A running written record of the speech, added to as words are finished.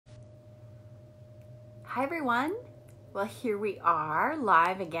Hi everyone. Well, here we are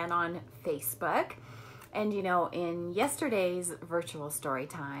live again on Facebook. And in yesterday's virtual story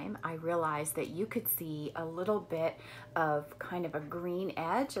time, I realized that you could see a little bit of kind of a green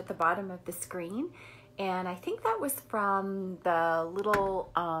edge at the bottom of the screen. And I think that was from the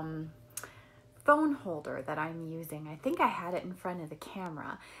little phone holder that I'm using. I think I had it in front of the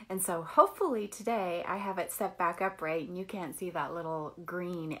camera. And so hopefully today I have it set back up right and you can't see that little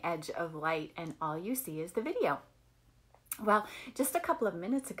green edge of light and all you see is the video. Well, just a couple of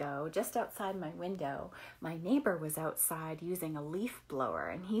minutes ago, just outside my window, my neighbor was outside using a leaf blower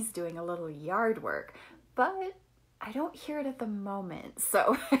and he's doing a little yard work, but I don't hear it at the moment.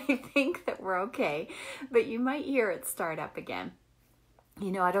 So I think that we're okay, but you might hear it start up again.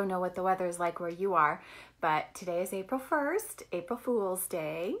 I don't know what the weather is like where you are, but today is April 1st, April Fool's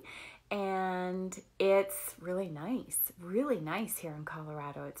Day, and it's really nice here in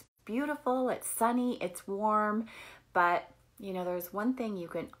Colorado. It's beautiful, it's sunny, it's warm, but there's one thing you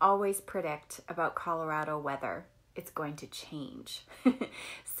can always predict about Colorado weather. It's going to change.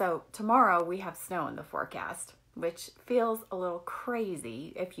 So tomorrow we have snow in the forecast, which feels a little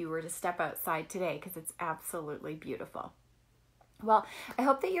crazy if you were to step outside today because it's absolutely beautiful. Well, I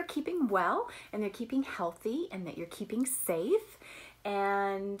hope that you're keeping well and you're keeping healthy and that you're keeping safe.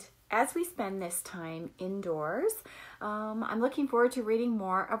 And as we spend this time indoors, I'm looking forward to reading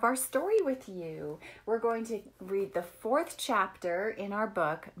more of our story with you. We're going to read the 4th chapter in our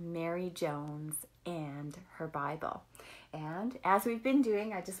book, Mary Jones and Her Bible. And as we've been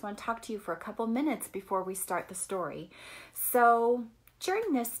doing, I just want to talk to you for a couple minutes before we start the story. So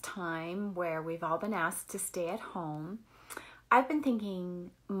during this time where we've all been asked to stay at home, I've been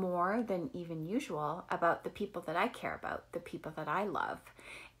thinking more than even usual about the people that I care about, the people that I love.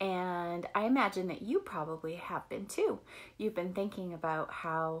 And I imagine that you probably have been too. You've been thinking about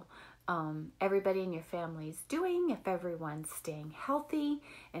how everybody in your family is doing, if everyone's staying healthy,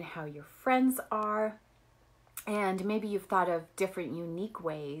 and how your friends are. And maybe you've thought of different unique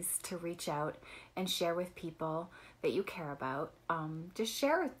ways to reach out and share with people that you care about. Just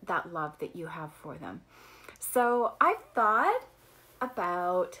share that love that you have for them. So I've thought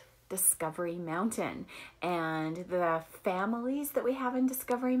about Discovery Mountain and the families that we have in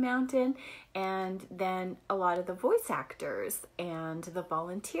Discovery Mountain, and then a lot of the voice actors and the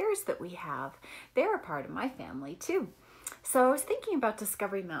volunteers that we have. They're a part of my family too. So I was thinking about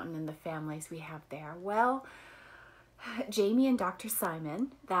Discovery Mountain and the families we have there. Well, Jamie and Dr.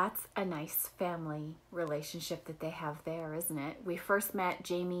 Simon, that's a nice family relationship that they have there, isn't it? We first met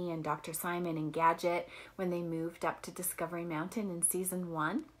Jamie and Dr. Simon in Gadget when they moved up to Discovery Mountain in season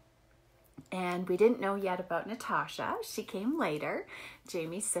 1. And we didn't know yet about Natasha. She came later,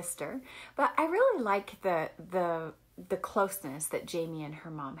 Jamie's sister. But I really like the closeness that Jamie and her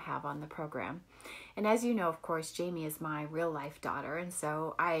mom have on the program. And as you know, of course, Jamie is my real life daughter, and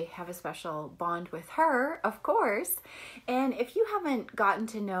so I have a special bond with her, of course. And if you haven't gotten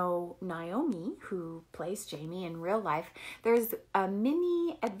to know Naomi, who plays Jamie in real life, there's a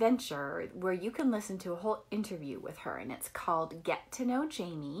mini adventure where you can listen to a whole interview with her, and it's called Get to Know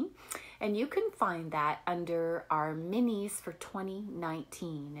Jamie. And you can find that under our minis for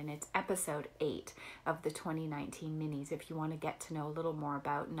 2019, and it's episode 8 of the 2019 minis if you want to get to know a little more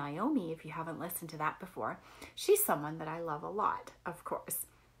about Naomi if you haven't listened to that before. She's someone that I love a lot, of course.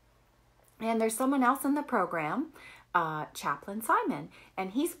 And there's someone else in the program, Chaplain Simon,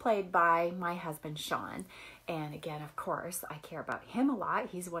 and he's played by my husband, Sean. And again, of course, I care about him a lot.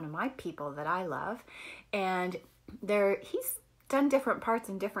 He's one of my people that I love. And he's done different parts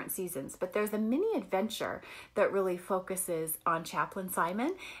in different seasons, but there's a mini adventure that really focuses on Chaplain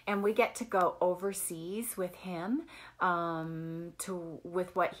Simon, and we get to go overseas with him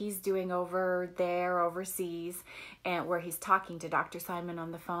with what he's doing over there overseas, and where he's talking to Dr. Simon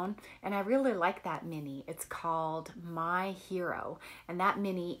on the phone. And I really like that mini. It's called My Hero, and that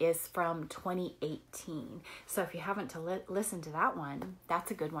mini is from 2018. So if you haven't listened to that one, that's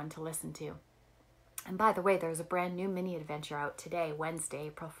a good one to listen to. And by the way, there's a brand new mini adventure out today, Wednesday,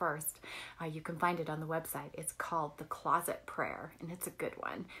 April 1st. You can find it on the website. It's called The Closet Prayer, and it's a good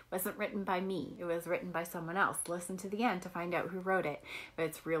one. It wasn't written by me. It was written by someone else. Listen to the end to find out who wrote it, but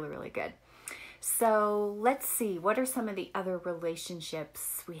it's really, really good. So let's see, what are some of the other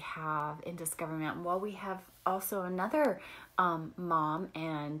relationships we have in Discovery Mountain? Well, we have also another mom,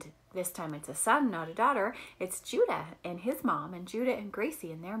 and this time it's a son, not a daughter. It's Judah and his mom, and Judah and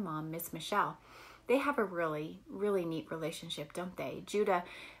Gracie and their mom, Miss Michelle. They have a really, really neat relationship, don't they? Judah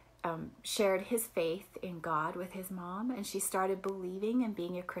shared his faith in God with his mom, and she started believing and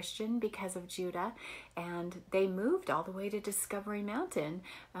being a Christian because of Judah, and they moved all the way to Discovery Mountain,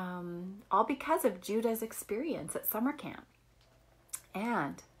 all because of Judah's experience at summer camp.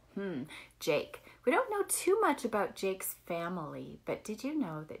 And Jake. We don't know too much about Jake's family, but did you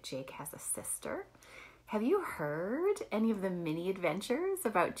know that Jake has a sister? Have you heard any of the mini adventures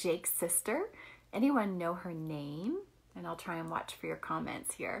about Jake's sister? Anyone know her name? And I'll try and watch for your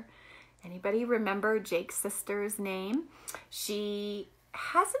comments here. Anybody remember Jake's sister's name? She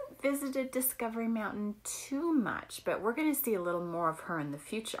hasn't visited Discovery Mountain too much, but we're going to see a little more of her in the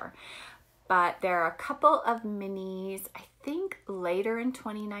future. But there are a couple of minis, I think later in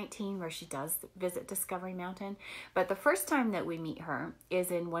 2019, where she does visit Discovery Mountain. But the first time that we meet her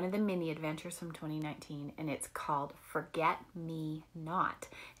is in one of the mini adventures from 2019, and it's called Forget Me Not.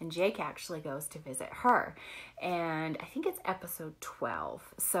 And Jake actually goes to visit her. And I think it's episode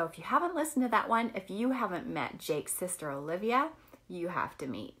 12. So if you haven't listened to that one, if you haven't met Jake's sister Olivia, you have to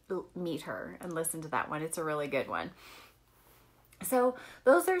meet her and listen to that one. It's a really good one. So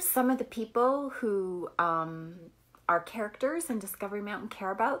those are some of the people who our characters in Discovery Mountain care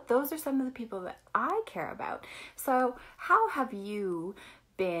about. Those are some of the people that I care about. So how have you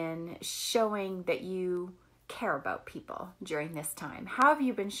been showing that you care about people during this time? How have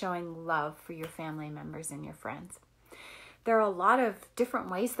you been showing love for your family members and your friends? There are a lot of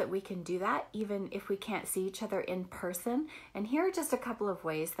different ways that we can do that, even if we can't see each other in person. And here are just a couple of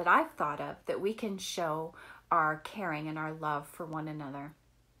ways that I've thought of that we can show our caring and our love for one another.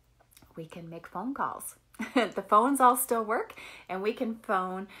 We can make phone calls. The phones all still work, and we can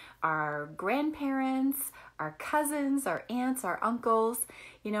phone our grandparents, our cousins, our aunts, our uncles.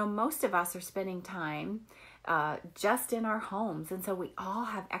 You know, most of us are spending time just in our homes, and so we all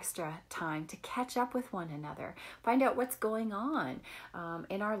have extra time to catch up with one another, find out what's going on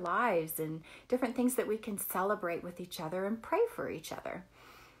in our lives, and different things that we can celebrate with each other and pray for each other.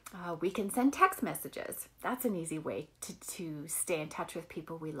 We can send text messages. That's an easy way to stay in touch with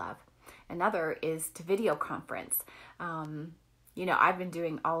people we love. Another is to video conference. You know, I've been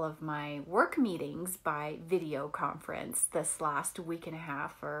doing all of my work meetings by video conference this last week and a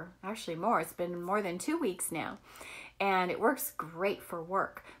half, or actually more. It's been more than 2 weeks now. And it works great for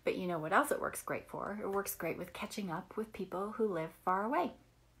work. But you know what else it works great for? It works great with catching up with people who live far away.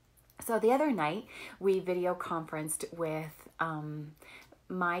 So the other night, we video conferenced with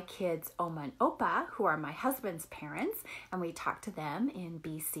my kids, Oma and Opa, who are my husband's parents, and we talked to them in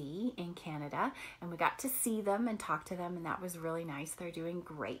BC, in Canada, and we got to see them and talk to them, and that was really nice. They're doing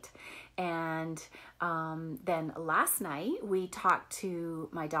great. And then last night, we talked to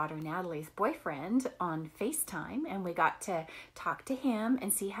my daughter Natalie's boyfriend on FaceTime, and we got to talk to him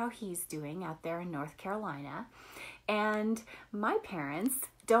and see how he's doing out there in North Carolina. And my parents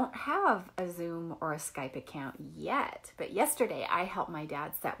don't have a Zoom or a Skype account yet, but yesterday I helped my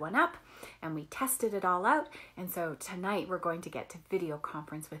dad set one up and we tested it all out, and so tonight we're going to get to video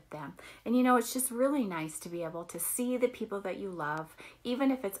conference with them. And you know, it's just really nice to be able to see the people that you love,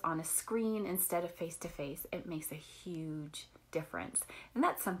 even if it's on a screen instead of face to face. It makes a huge difference. And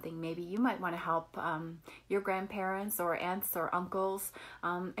that's something maybe you might want to help your grandparents or aunts or uncles,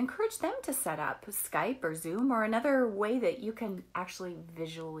 encourage them to set up Skype or Zoom or another way that you can actually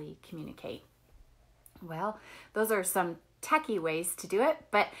visually communicate. Well, those are some techie ways to do it,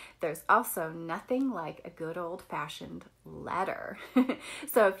 but there's also nothing like a good old-fashioned letter.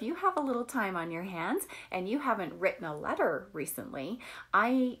 So if you have a little time on your hands and you haven't written a letter recently,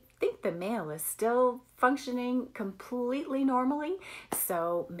 I think the mail is still functioning completely normally.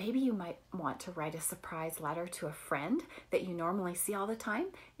 So maybe you might want to write a surprise letter to a friend that you normally see all the time.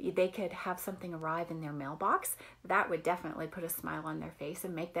 They could have something arrive in their mailbox. That would definitely put a smile on their face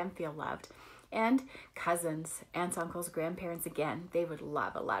and make them feel loved. And cousins, aunts, uncles, grandparents, again, they would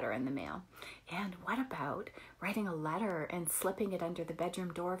love a letter in the mail. And what about writing a letter and slipping it under the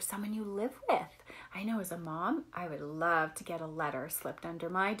bedroom door of someone you live with? I know as a mom, I would love to get a letter slipped under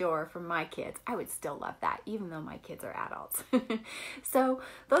my door from my kids. I would still love that, even though my kids are adults. So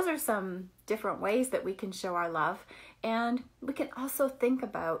those are some different ways that we can show our love. And we can also think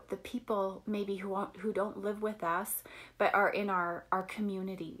about the people maybe who don't live with us, but are in our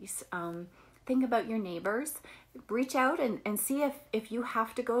communities. Think about your neighbors. Reach out and see if you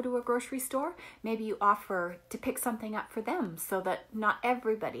have to go to a grocery store, maybe you offer to pick something up for them so that not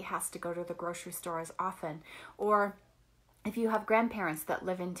everybody has to go to the grocery store as often. Or If you have grandparents that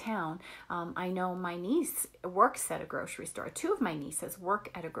live in town, I know my niece works at a grocery store. Two of my nieces work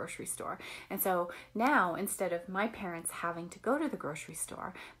at a grocery store. And so now, instead of my parents having to go to the grocery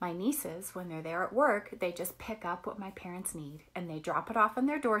store, my nieces, when they're there at work, they just pick up what my parents need and they drop it off on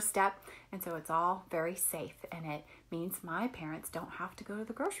their doorstep. And so it's all very safe, and it means my parents don't have to go to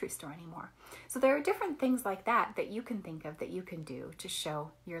the grocery store anymore. So there are different things like that that you can think of that you can do to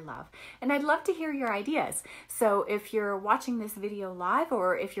show your love. And I'd love to hear your ideas. So if you're watching this video live,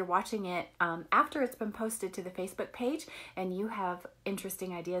 or if you're watching it after it's been posted to the Facebook page, and you have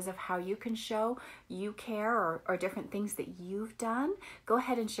interesting ideas of how you can show you care, or different things that you've done, go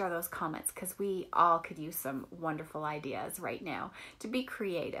ahead and share those comments, because we all could use some wonderful ideas right now to be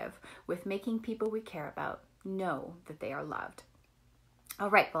creative with making people we care about know that they are loved. All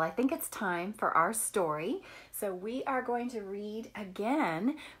right, well, I think it's time for our story. So we are going to read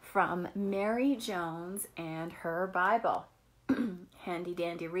again from Mary Jones and her Bible. Handy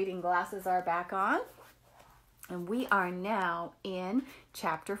dandy reading glasses are back on. And we are now in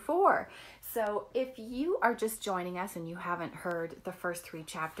chapter 4. So if you are just joining us and you haven't heard the first 3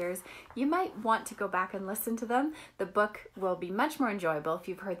 chapters, you might want to go back and listen to them. The book will be much more enjoyable if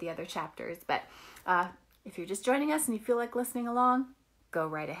you've heard the other chapters. But if you're just joining us and you feel like listening along, go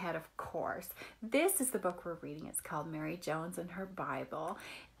right ahead, of course. This is the book we're reading. It's called Mary Jones and her Bible.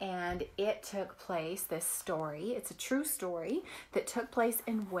 And it took place, this story, it's a true story that took place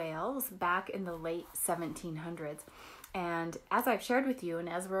in Wales back in the late 1700s. And as I've shared with you, and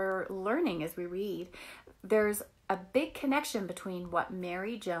as we're learning as we read, there's a big connection between what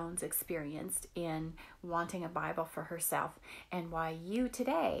Mary Jones experienced in wanting a Bible for herself and why you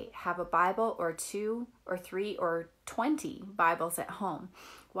today have a Bible, or 2 or 3 or 20 Bibles at home.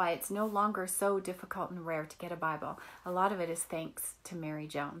 Why it's no longer so difficult and rare to get a Bible. A lot of it is thanks to Mary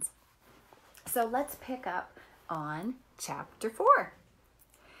Jones. So let's pick up on chapter 4.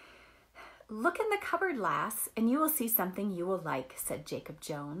 "Look in the cupboard, lass, and you will see something you will like," said Jacob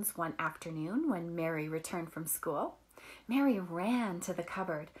Jones one afternoon when Mary returned from school. Mary ran to the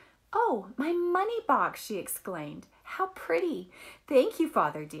cupboard. "Oh, my money box," she exclaimed. "How pretty! Thank you,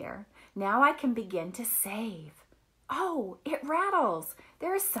 Father dear. Now I can begin to save. Oh, it rattles.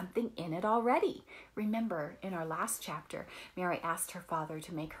 There is something in it already." Remember, in our last chapter, Mary asked her father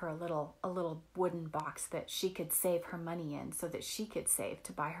to make her a little wooden box that she could save her money in, so that she could save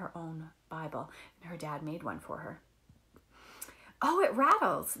to buy her own Bible. And her dad made one for her. "Oh, it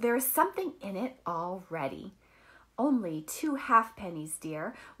rattles. There is something in it already." "Only 2 halfpennies,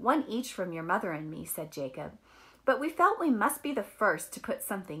 dear, 1 each from your mother and me," said Jacob. "But we felt we must be the first to put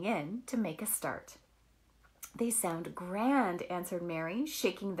something in to make a start." "They sound grand," answered Mary,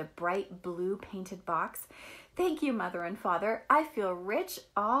 shaking the bright blue painted box. "Thank you, Mother and Father. I feel rich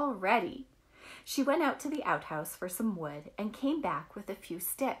already." She went out to the outhouse for some wood and came back with a few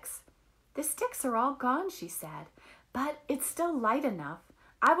sticks. "The sticks are all gone," she said, "but it's still light enough.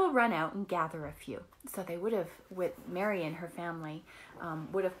 I will run out and gather a few." So they would have, with Mary and her family,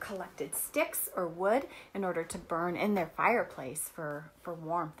 would have collected sticks or wood in order to burn in their fireplace for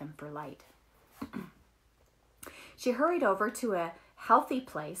warmth and for light. She hurried over to a healthy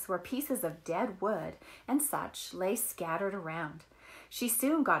place where pieces of dead wood and such lay scattered around. She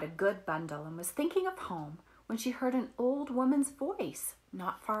soon got a good bundle and was thinking of home when she heard an old woman's voice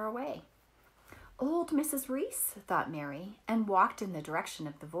not far away. "Old Mrs. Reese," thought Mary, and walked in the direction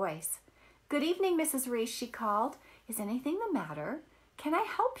of the voice. "Good evening, Mrs. Reese," she called. "Is anything the matter? Can I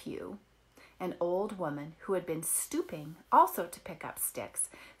help you?" An old woman who had been stooping also to pick up sticks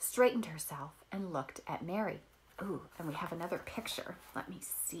straightened herself and looked at Mary. Ooh, and we have another picture. Let me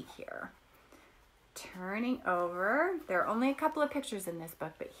see here. Turning over. There are only a couple of pictures in this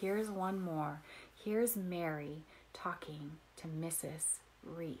book, but here's one more. Here's Mary talking to Mrs.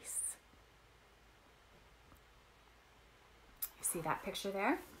 Reese. You see that picture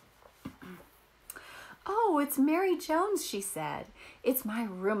there? "Oh, it's Mary Jones," she said. "It's my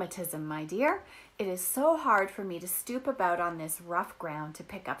rheumatism, my dear. It is so hard for me to stoop about on this rough ground to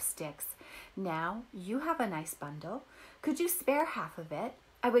pick up sticks. Now, you have a nice bundle. Could you spare half of it?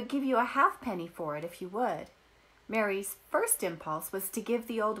 I would give you a halfpenny for it if you would." Mary's first impulse was to give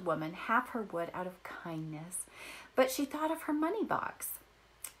the old woman half her wood out of kindness, but she thought of her money box.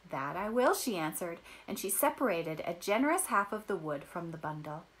 "That I will," she answered, and she separated a generous half of the wood from the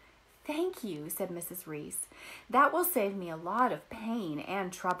bundle. "Thank you," said Mrs. Reese. "That will save me a lot of pain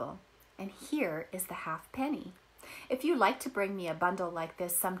and trouble. And here is the halfpenny. If you like to bring me a bundle like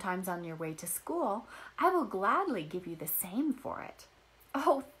this sometimes on your way to school, I will gladly give you the same for it."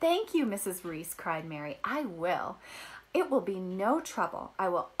 "Oh, thank you, Mrs. Reese," cried Mary. "I will. It will be no trouble. I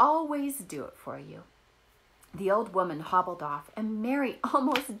will always do it for you." The old woman hobbled off, and Mary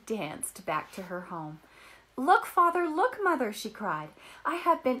almost danced back to her home. "Look, Father, look, Mother," she cried. "I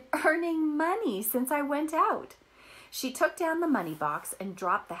have been earning money since I went out." She took down the money box and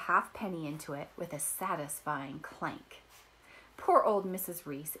dropped the halfpenny into it with a satisfying clank. "Poor old Mrs.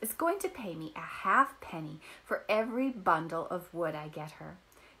 Reese is going to pay me a halfpenny for every bundle of wood I get her.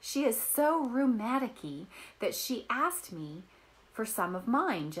 She is so rheumatic-y that she asked me for some of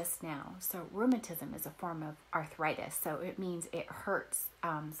mine just now." So rheumatism is a form of arthritis. So it means it hurts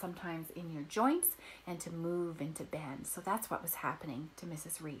sometimes in your joints and to move and to bend. So that's what was happening to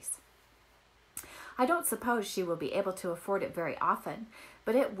Mrs. Reese. "I don't suppose she will be able to afford it very often,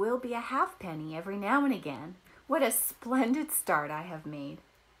 but it will be a halfpenny every now and again. What a splendid start I have made."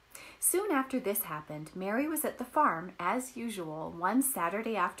 Soon after this happened, Mary was at the farm, as usual, one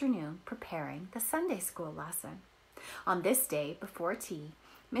Saturday afternoon, preparing the Sunday school lesson. On this day, before tea,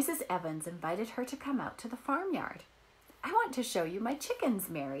 Mrs. Evans invited her to come out to the farmyard. "I want to show you my chickens,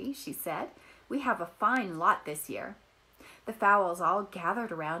 Mary," she said. "We have a fine lot this year." The fowls all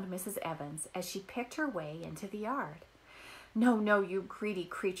gathered around Mrs. Evans as she picked her way into the yard. "No, no, you greedy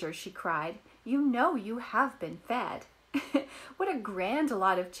creature," she cried. "You know you have been fed." "What a grand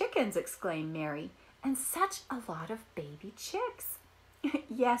lot of chickens!" exclaimed Mary. "And such a lot of baby chicks."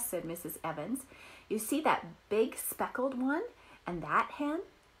 "Yes," said Mrs. Evans. "You see that big speckled one, and that hen,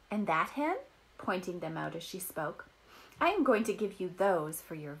 pointing them out as she spoke. "I am going to give you those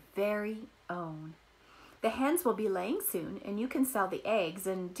for your very own. The hens will be laying soon, and you can sell the eggs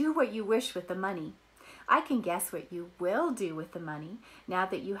and do what you wish with the money. I can guess what you will do with the money, now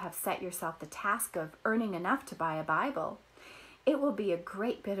that you have set yourself the task of earning enough to buy a Bible. It will be a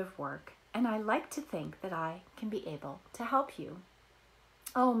great bit of work, and I like to think that I can be able to help you."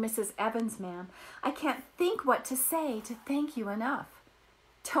 "Oh, Mrs. Evans, ma'am, I can't think what to say to thank you enough."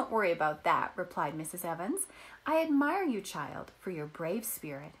 "Don't worry about that," replied Mrs. Evans. "I admire you, child, for your brave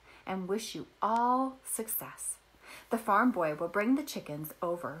spirit and wish you all success. The farm boy will bring the chickens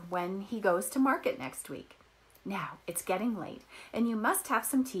over when he goes to market next week. Now, it's getting late, and you must have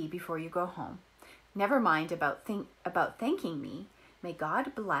some tea before you go home. Never mind about thanking me. May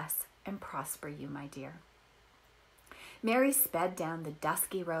God bless and prosper you, my dear." Mary sped down the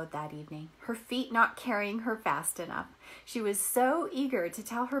dusky road that evening, her feet not carrying her fast enough. She was so eager to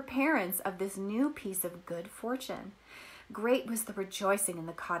tell her parents of this new piece of good fortune. Great was the rejoicing in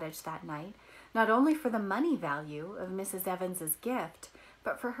the cottage that night, not only for the money value of Mrs. Evans's gift,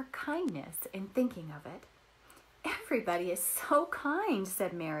 but for her kindness in thinking of it. "Everybody is so kind,"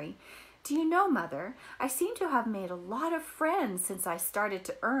 said Mary. "Do you know, Mother, I seem to have made a lot of friends since I started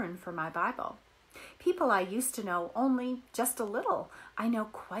to earn for my Bible. People I used to know only just a little, I know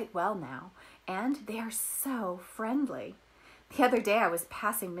quite well now, and they are so friendly. The other day I was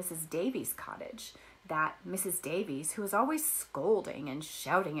passing Mrs. Davies' cottage, that Mrs. Davies who is always scolding and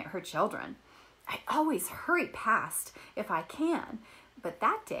shouting at her children. I always hurry past if I can, but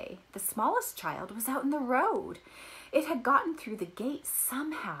that day the smallest child was out in the road. It had gotten through the gate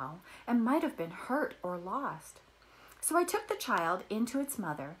somehow and might have been hurt or lost. So I took the child in to its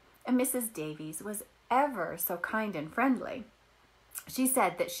mother, and Mrs. Davies was ever so kind and friendly. She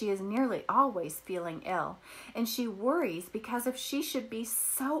said that she is nearly always feeling ill, and she worries because if she should be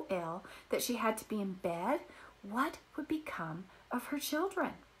so ill that she had to be in bed, what would become of her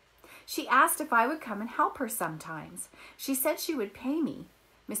children? She asked if I would come and help her sometimes. She said she would pay me.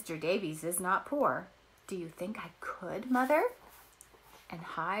 Mr. Davies is not poor. Do you think I could, Mother?" And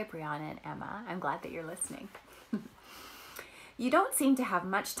hi, Brianna and Emma. I'm glad that you're listening. "You don't seem to have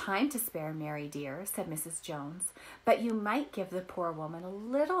much time to spare, Mary dear," said Mrs. Jones, "but you might give the poor woman a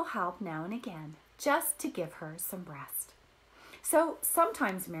little help now and again, just to give her some rest." So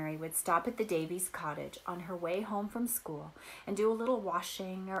sometimes Mary would stop at the Davies' cottage on her way home from school and do a little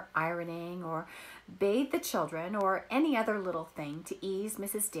washing or ironing or bathe the children or any other little thing to ease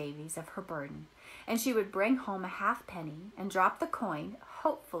Mrs. Davies of her burden, and she would bring home a halfpenny and drop the coin,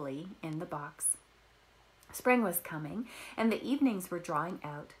 hopefully, in the box. Spring was coming, and the evenings were drawing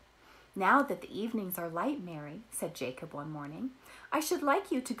out. "Now that the evenings are light, Mary," said Jacob one morning, "I should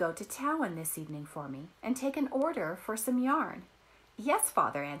like you to go to town this evening for me and take an order for some yarn." "Yes,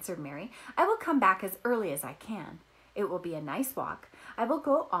 Father," answered Mary. "I will come back as early as I can. It will be a nice walk. I will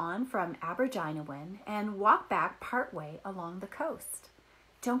go on from Abergynowyn and walk back part way along the coast."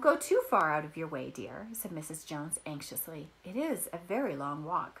 "Don't go too far out of your way, dear," said Mrs. Jones anxiously. "It is a very long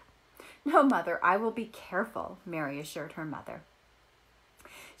walk." "No, Mother, I will be careful," Mary assured her mother.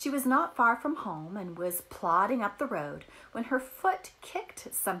 She was not far from home and was plodding up the road when her foot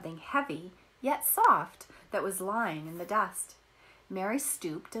kicked something heavy yet soft that was lying in the dust. Mary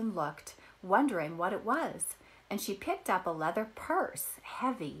stooped and looked wondering what it was, and she picked up a leather purse,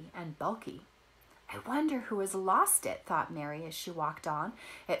 heavy and bulky. I wonder who has lost it, thought Mary as she walked on.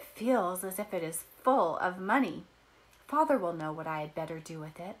 It feels as if it is full of money. Father will know what I had better do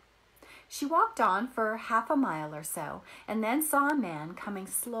with it. She walked on for half a mile or so, and then saw a man coming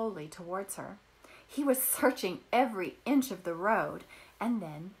slowly towards her. He was searching every inch of the road, and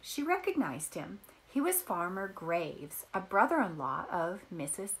then she recognized him. He was Farmer Graves, a brother-in-law of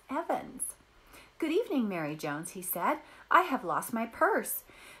Mrs. Evans. "Good evening, Mary Jones," he said. "I have lost my purse.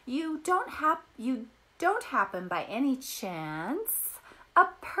 You don't happen by any chance—" "A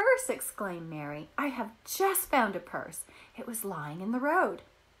purse!" exclaimed Mary. "I have just found a purse. It was lying in the road."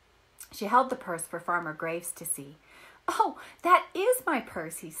 She held the purse for Farmer Graves to see. "Oh, that is my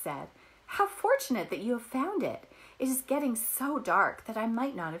purse," he said. "How fortunate that you have found it. It is getting so dark that I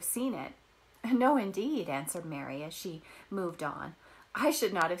might not have seen it." "No, indeed," answered Mary as she moved on. "I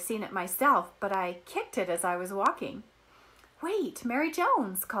should not have seen it myself, but I kicked it as I was walking." "Wait, Mary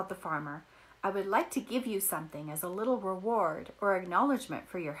Jones," called the farmer. "I would like to give you something as a little reward or acknowledgement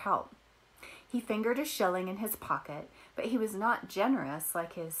for your help." He fingered a shilling in his pocket, but he was not generous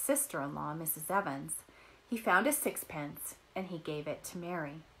like his sister-in-law, Mrs. Evans. He found a sixpence, and he gave it to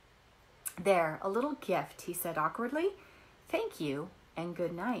Mary. "There, a little gift," he said awkwardly. "Thank you, and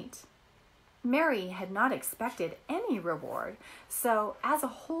good night." Mary had not expected any reward, so as a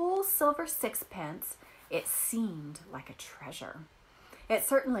whole silver sixpence, it seemed like a treasure. It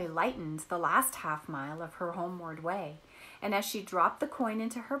certainly lightened the last half mile of her homeward way, and as she dropped the coin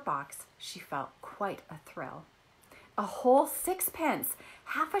into her box, she felt quite a thrill. "A whole sixpence,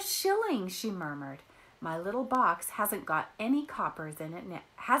 half a shilling," she murmured. "My little box hasn't got any coppers in it now,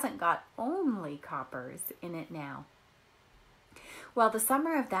 only coppers in it now." Well, the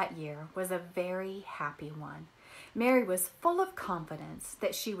summer of that year was a very happy one. Mary was full of confidence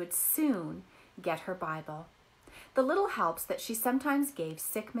that she would soon get her Bible. The little helps that she sometimes gave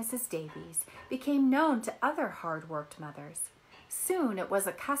sick Mrs. Davies became known to other hard-worked mothers. Soon it was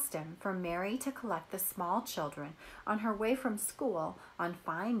a custom for Mary to collect the small children on her way from school on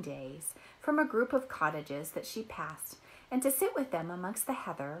fine days from a group of cottages that she passed, and to sit with them amongst the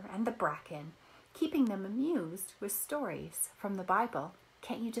heather and the bracken, keeping them amused with stories from the Bible.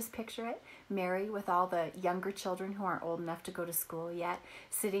 Can't you just picture it? Mary with all the younger children who aren't old enough to go to school yet,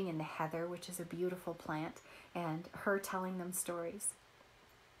 sitting in the heather, which is a beautiful plant, and her telling them stories.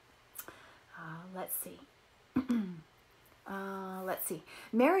 Let's see.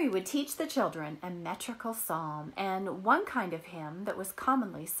 Mary would teach the children a metrical psalm and one kind of hymn that was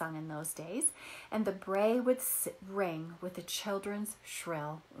commonly sung in those days, and the bray would ring with the children's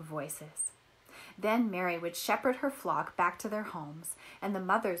shrill voices. Then Mary would shepherd her flock back to their homes, and the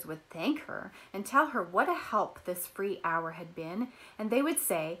mothers would thank her and tell her what a help this free hour had been, and they would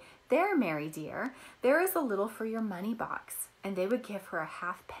say, "There, Mary dear, there is a little for your money box," and they would give her a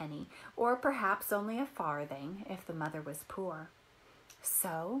halfpenny, or perhaps only a farthing if the mother was poor.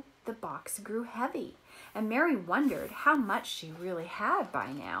 So the box grew heavy, and Mary wondered how much she really had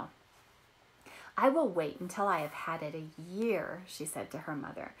by now. "I will wait until I have had it a year," she said to her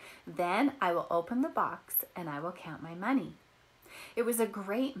mother. "Then I will open the box and I will count my money." It was a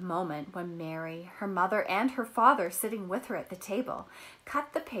great moment when Mary, her mother, and her father, sitting with her at the table,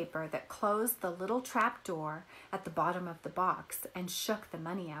 cut the paper that closed the little trap door at the bottom of the box and shook the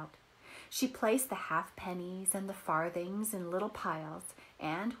money out. She placed the halfpennies and the farthings in little piles,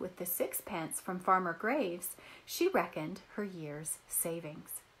 and with the sixpence from Farmer Graves, she reckoned her year's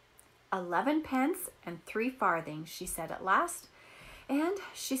savings. 11 pence and 3 farthings, she said at last, and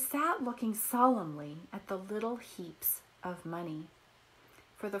she sat looking solemnly at the little heaps of money.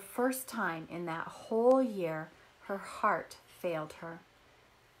 For the first time in that whole year, her heart failed her.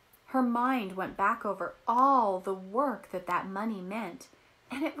 Her mind went back over all the work that money meant,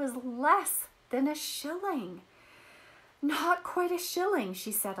 and it was less than a shilling. "Not quite a shilling,"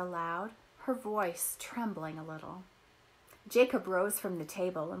 she said aloud, her voice trembling a little. Jacob rose from the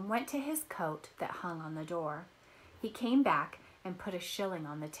table and went to his coat that hung on the door. He came back and put a shilling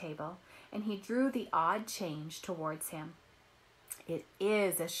on the table, and he drew the odd change towards him. "It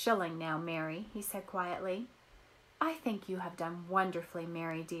is a shilling now, Mary," he said quietly. "I think you have done wonderfully,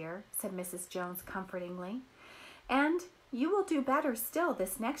 Mary dear," said Mrs. Jones comfortingly. "And you will do better still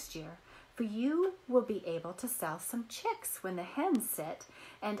this next year, for you will be able to sell some chicks when the hens sit,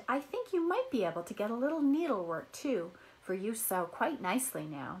 and I think you might be able to get a little needlework too, for you sew quite nicely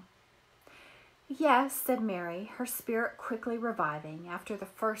now." "Yes," said Mary, her spirit quickly reviving after the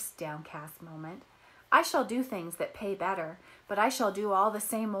first downcast moment. "I shall do things that pay better, but I shall do all the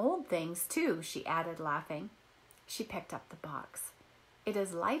same old things too," she added, laughing. She picked up the box. "It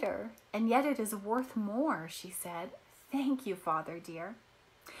is lighter, and yet it is worth more," she said. "Thank you, Father dear."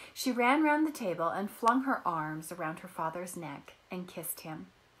 She ran round the table and flung her arms around her father's neck and kissed him.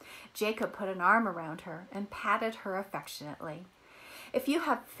 Jacob put an arm around her and patted her affectionately. "If you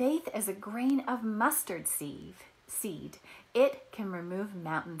have faith as a grain of mustard seed, it can remove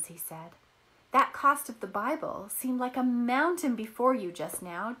mountains," he said. "That cost of the Bible seemed like a mountain before you just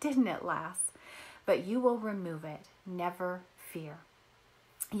now, didn't it, lass? But you will remove it, never fear."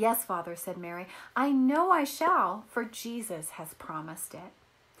 "Yes, Father," said Mary, "I know I shall, for Jesus has promised it."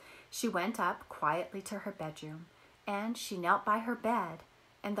 She went up quietly to her bedroom, and she knelt by her bed,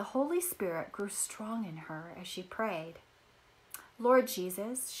 and the Holy Spirit grew strong in her as she prayed. "Lord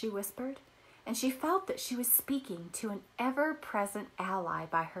Jesus," she whispered, and she felt that she was speaking to an ever-present ally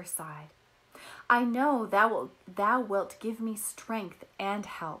by her side. "I know thou wilt give me strength and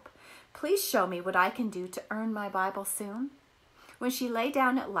help. Please show me what I can do to earn my Bible soon." When she lay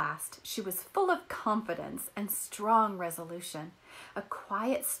down at last, she was full of confidence and strong resolution. A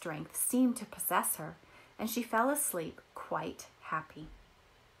quiet strength seemed to possess her, and she fell asleep quite happy.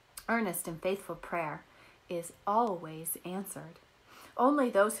 Earnest and faithful prayer is always answered. Only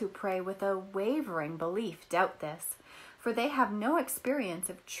those who pray with a wavering belief doubt this, for they have no experience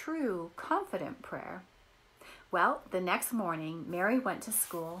of true, confident prayer. Well, the next morning, Mary went to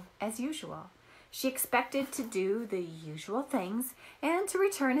school as usual. She expected to do the usual things and to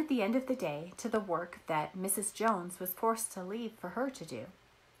return at the end of the day to the work that Mrs. Jones was forced to leave for her to do.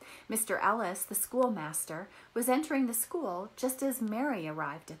 Mr. Ellis, the schoolmaster, was entering the school just as Mary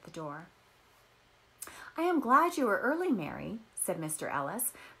arrived at the door. "I am glad you are early, Mary," said Mr.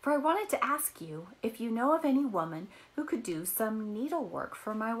 Ellis, "for I wanted to ask you if you know of any woman who could do some needlework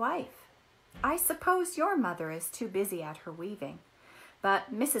for my wife. I suppose your mother is too busy at her weaving,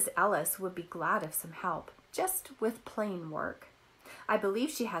 but Mrs. Ellis would be glad of some help, just with plain work. I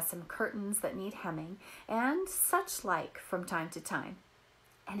believe she has some curtains that need hemming and such like from time to time."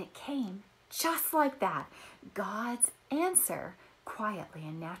 And it came just like that, God's answer, quietly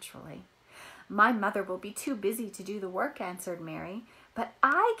and naturally. "My mother will be too busy to do the work," answered Mary, "but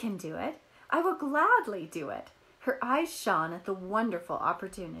I can do it. I will gladly do it." Her eyes shone at the wonderful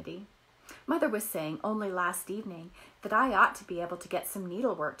opportunity. "Mother was saying only last evening that I ought to be able to get some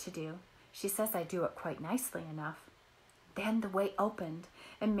needlework to do. She says I do it quite nicely enough." Then the way opened,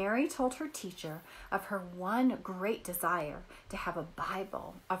 and Mary told her teacher of her one great desire to have a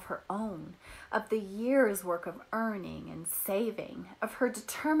Bible of her own, of the year's work of earning and saving, of her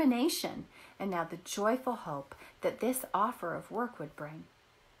determination, and now the joyful hope that this offer of work would bring.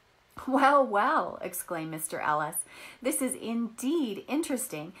 "Well, well," exclaimed Mr. Ellis, "this is indeed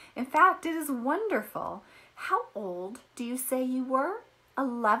interesting. In fact, it is wonderful. How old do you say you were?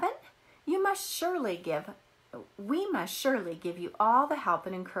 11? We must surely give you all the help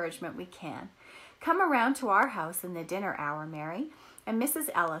and encouragement we can. Come around to our house in the dinner hour, Mary, and Mrs.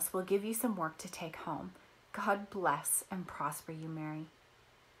 Ellis will give you some work to take home. God bless and prosper you, Mary."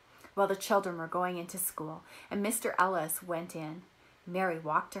 Well, the children were going into school, and Mr. Ellis went in. Mary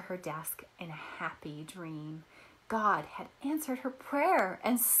walked to her desk in a happy dream. God had answered her prayer,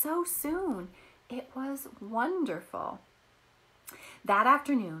 and so soon. It was wonderful. That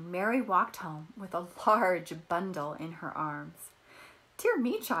afternoon, Mary walked home with a large bundle in her arms. "Dear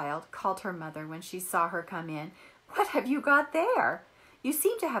me, child," called her mother when she saw her come in. "What have you got there? You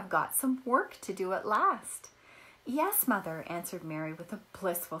seem to have got some work to do at last." "Yes, mother," answered Mary with a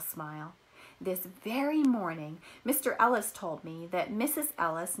blissful smile. "This very morning, Mr. Ellis told me that Mrs.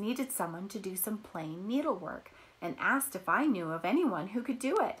 Ellis needed someone to do some plain needlework and asked if I knew of anyone who could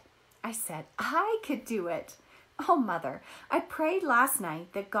do it. I said I could do it. Oh, Mother, I prayed last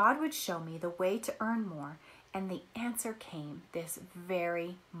night that God would show me the way to earn more, and the answer came this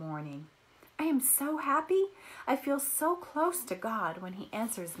very morning. I am so happy. I feel so close to God when He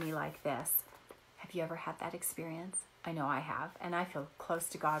answers me like this." Have you ever had that experience? I know I have, and I feel close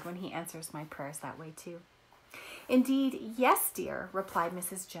to God when He answers my prayers that way too. "Indeed, yes, dear," replied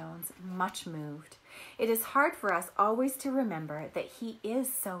Mrs. Jones, much moved. "It is hard for us always to remember that He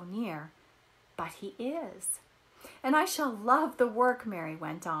is so near, but He is." "And I shall love the work," Mary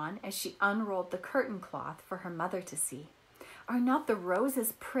went on as she unrolled the curtain cloth for her mother to see. "Are not the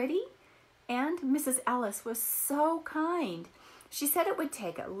roses pretty?" And Mrs. Ellis was so kind. She said it would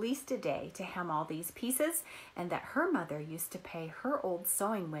take at least a day to hem all these pieces, and that her mother used to pay her old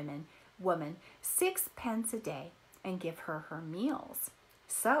sewing woman 6 pence a day and give her her meals.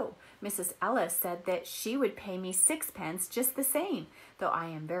 So Mrs. Ellis said that she would pay me 6 pence just the same, though I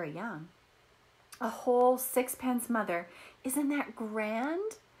am very young. A whole 6 pence, Mother. Isn't that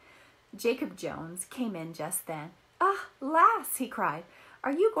grand? Jacob Jones came in just then. "Ah, lass," he cried,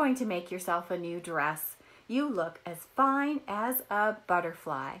 "are you going to make yourself a new dress? You look as fine as a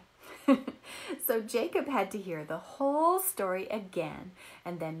butterfly." So Jacob had to hear the whole story again,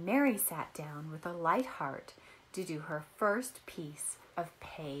 and then Mary sat down with a light heart to do her first piece of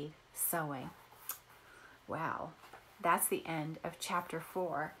paid sewing. Wow, that's the end of chapter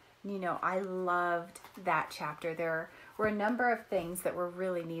 4. You know, I loved that chapter. There were a number of things that were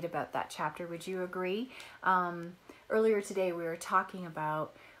really neat about that chapter. Would you agree? Earlier today, we were talking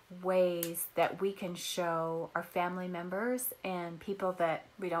about ways that we can show our family members and people that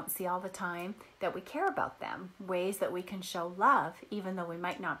we don't see all the time that we care about them. Ways that we can show love, even though we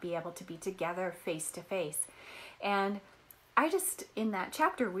might not be able to be together face to face. And in that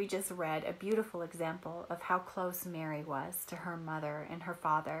chapter, we just read a beautiful example of how close Mary was to her mother and her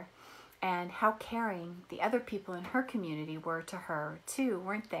father, and how caring the other people in her community were to her too,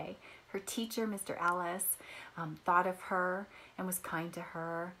 weren't they? Her teacher, Mr. Ellis, thought of her and was kind to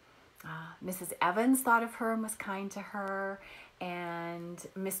her. Mrs. Evans thought of her and was kind to her. And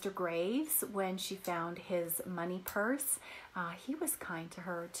Mr. Graves, when she found his money purse, he was kind to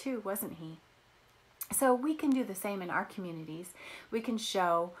her too, wasn't he? So we can do the same in our communities. We can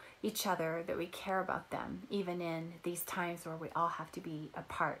show each other that we care about them, even in these times where we all have to be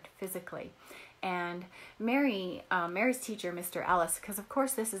apart physically. And Mary's teacher, Mr. Ellis, because of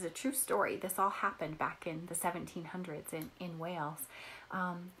course this is a true story. This all happened back in the 1700s in Wales.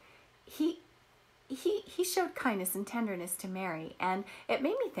 He showed kindness and tenderness to Mary, and it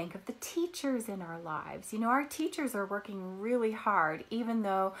made me think of the teachers in our lives. You know, our teachers are working really hard, even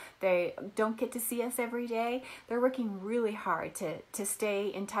though they don't get to see us every day. They're working really hard to stay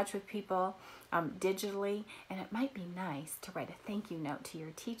in touch with people digitally, and it might be nice to write a thank you note to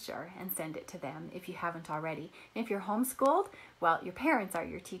your teacher and send it to them if you haven't already. And if you're homeschooled, well, your parents are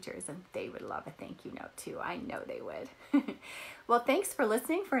your teachers, and they would love a thank you note too. I know they would. Well, thanks for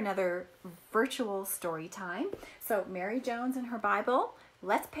listening for another virtual story time. So Mary Jones and her Bible.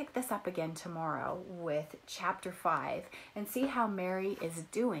 Let's pick this up again tomorrow with chapter 5 and see how Mary is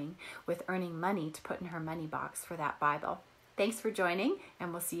doing with earning money to put in her money box for that Bible. Thanks for joining,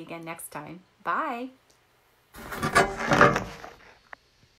 and we'll see you again next time. Bye.